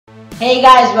Hey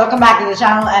guys, welcome back to the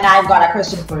channel and I've got a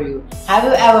question for you. Have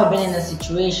you ever been in a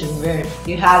situation where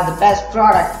you have the best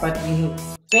product but you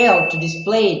fail to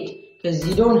display it because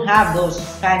you don't have those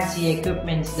fancy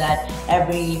equipments that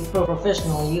every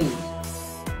professional uses?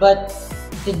 But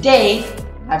today,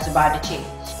 that's about to change.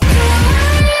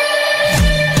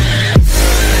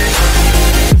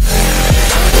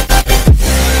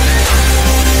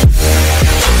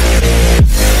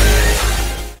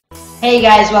 Hey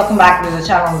guys, welcome back to the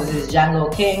channel. This is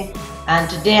Django King and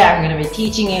today I'm going to be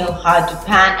teaching you how to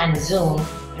pan and zoom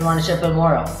in Wondershare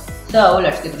Filmora. So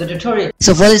let's get to the tutorial.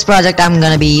 So for this project I'm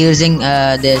going to be using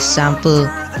this sample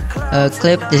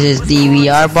clip. This is the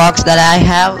VR box that I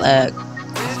have.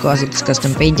 Of course it's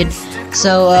custom painted.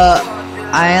 So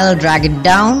I'll drag it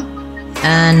down,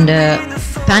 and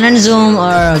pan and zoom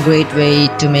are a great way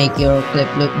to make your clip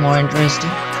look more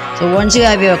interesting. So once you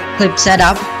have your clip set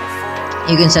up,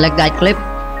 you can select that clip,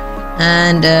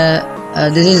 and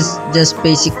this is just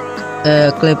basic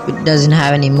clip. It doesn't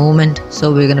have any movement,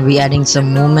 so we're gonna be adding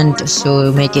some movement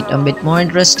so make it a bit more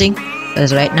interesting,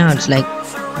 because right now it's like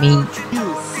me.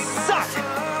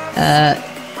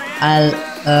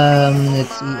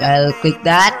 Let's see, I'll click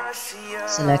that,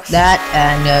 select that,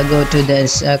 and go to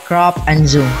this crop and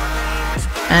zoom,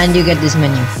 and you get this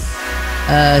menu.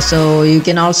 So you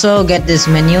can also get this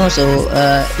menu, so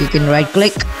you can right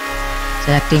click,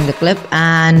 selecting the clip,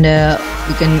 and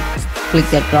you can click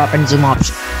that crop and zoom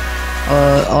option,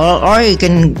 or you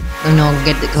can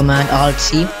get the command Alt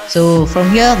C. So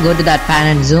from here, go to that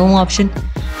pan and zoom option,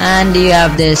 and you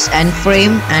have this end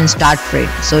frame and start frame.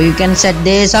 So you can set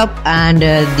this up, and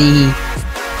the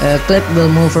clip will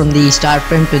move from the start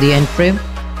frame to the end frame,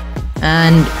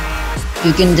 and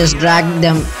you can just drag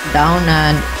them down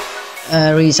and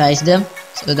resize them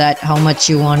so that how much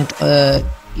you want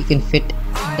you can fit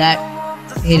that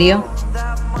area.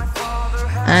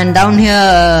 And down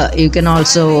here you can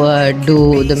also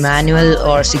do the manual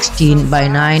or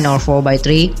 16:9 or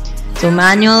 4:3. So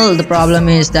manual, the problem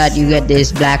is that you get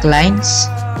these black lines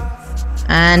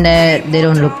and they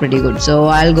don't look pretty good, so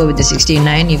I'll go with the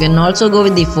 16:9. You can also go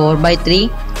with the 4:3,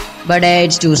 but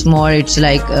it's too small, it's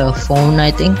like a phone I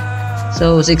think.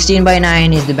 So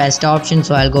 16:9 is the best option,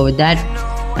 so I'll go with that.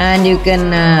 And you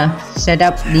can set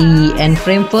up the end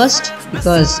frame first,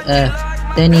 because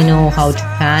then you know how to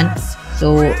pan. So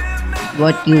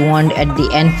what you want at the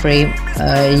end frame,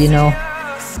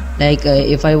 like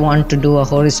if I want to do a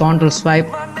horizontal swipe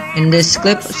in this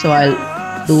clip, so I'll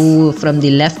do from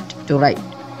the left to right.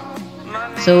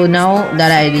 So now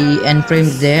that the end frame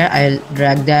is there, I'll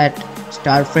drag that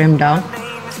start frame down,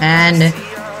 and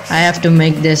I have to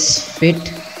make this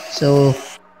fit. So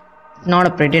not a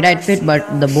pretty tight fit,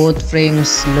 but the both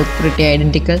frames look pretty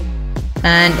identical.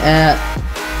 And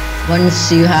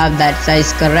once you have that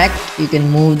size correct, you can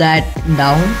move that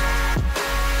down,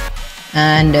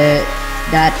 and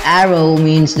that arrow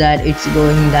means that it's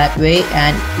going that way,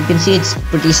 and you can see it's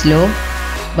pretty slow,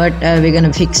 but we're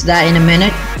gonna fix that in a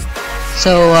minute.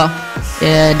 So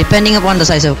depending upon the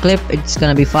size of clip, it's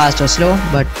gonna be fast or slow,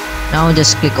 but now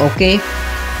just click OK,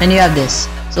 and you have this.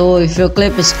 So if your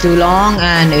clip is too long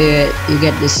and you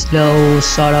get this slow,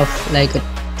 sort of like a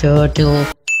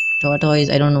tortoise,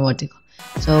 I don't know what to call.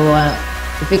 So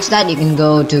to fix that, you can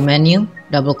go to menu,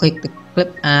 double click the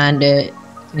clip, and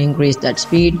increase that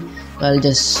speed. So I'll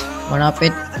just 1-up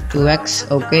it, 2x,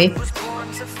 OK.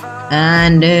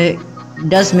 And it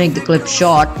does make the clip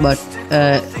short, but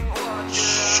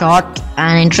short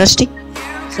and interesting.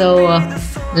 So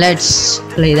let's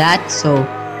play that. So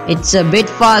it's a bit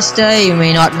faster, you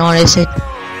may not notice it,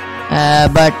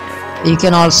 but you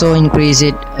can also increase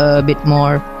it a bit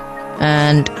more.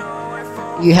 And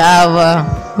you have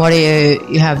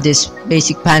you have this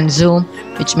basic pan zoom,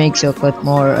 which makes your clip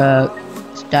more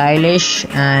stylish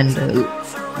and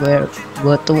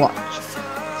worth to watch.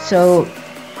 So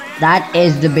that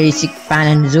is the basic pan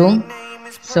and zoom.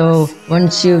 So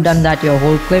once you've done that, your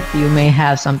whole clip, you may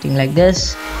have something like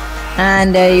this.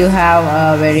 And you have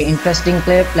a very interesting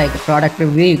clip like a product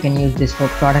review. You can use this for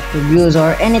product reviews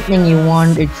or anything you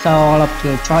want, it's all up to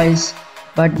your choice.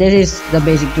 But this is the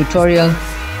basic tutorial.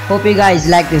 Hope you guys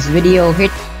like this video.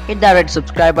 Hit that red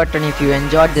subscribe button if you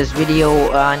enjoyed this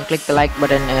video, and click the like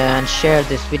button and share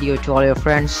this video to all your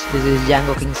friends. This is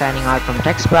Django King signing out from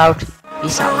TechSprout.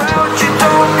 Peace out.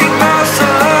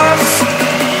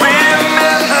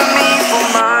 Remember me, for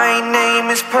my name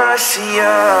is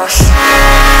Perseus.